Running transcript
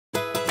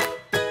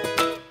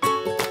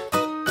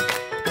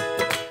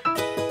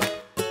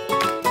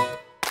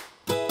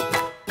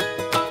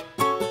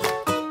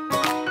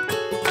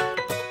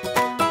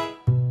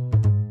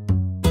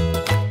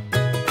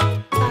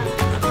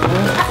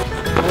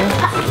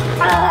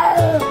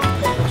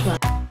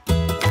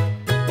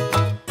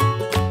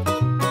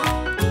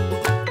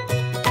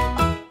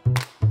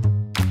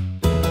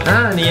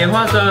你也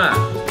化妆啊？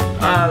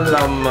啊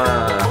老妈，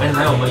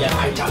来我们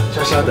拍照，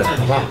小小的，好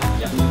不好？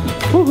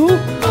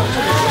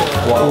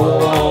哇！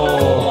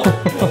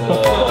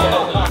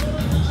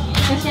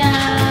谢谢。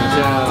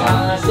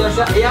笑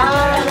笑，哎呀，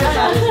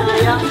哎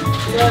呀，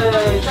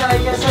再来一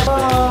个笑。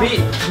B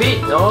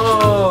哦。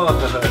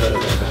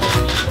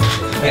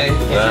哎，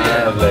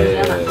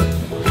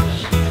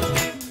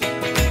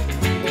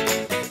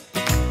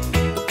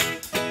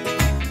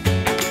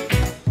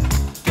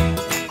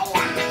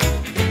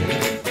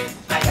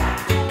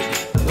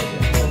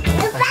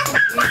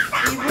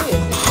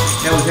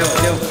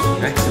跳舞，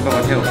来跟爸爸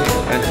跳舞，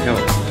来跳舞，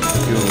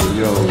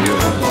哟。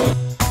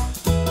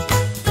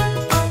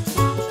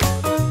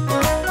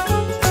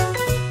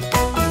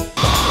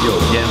有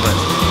天分。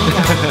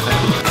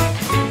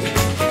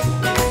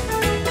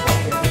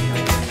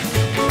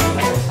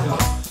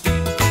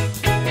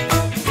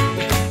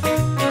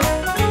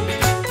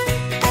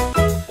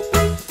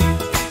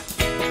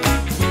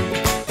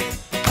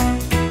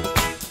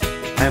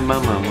爱妈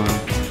妈吗？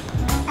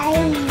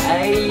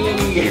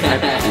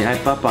你爱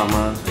爸爸吗？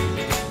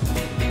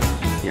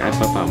你爱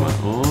爸爸吗？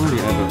哦，你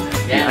爱爸爸。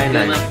你爱奶？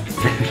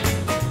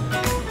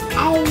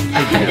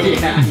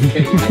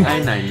你爱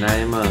奶奶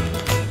吗？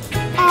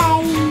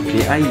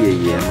你爱爷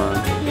爷吗？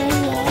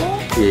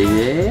爷爷。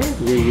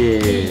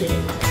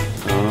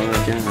哦，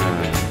这样啊，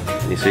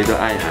你谁都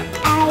爱哈？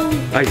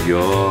哎呦，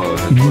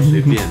很多随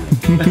便。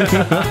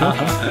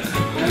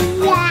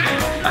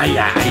哎呀。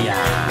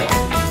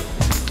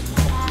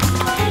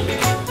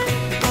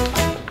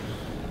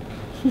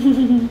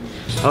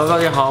Hello， 大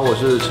家好，我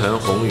是陈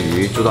宏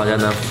宇，祝大家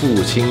呢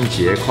父亲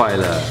节快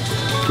乐！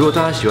如果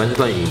大家喜欢这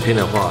段影片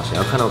的话，想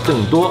要看到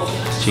更多，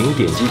请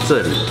点击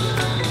这里，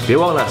别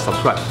忘了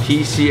subscribe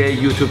TCA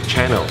YouTube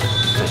Channel，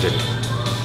在这里。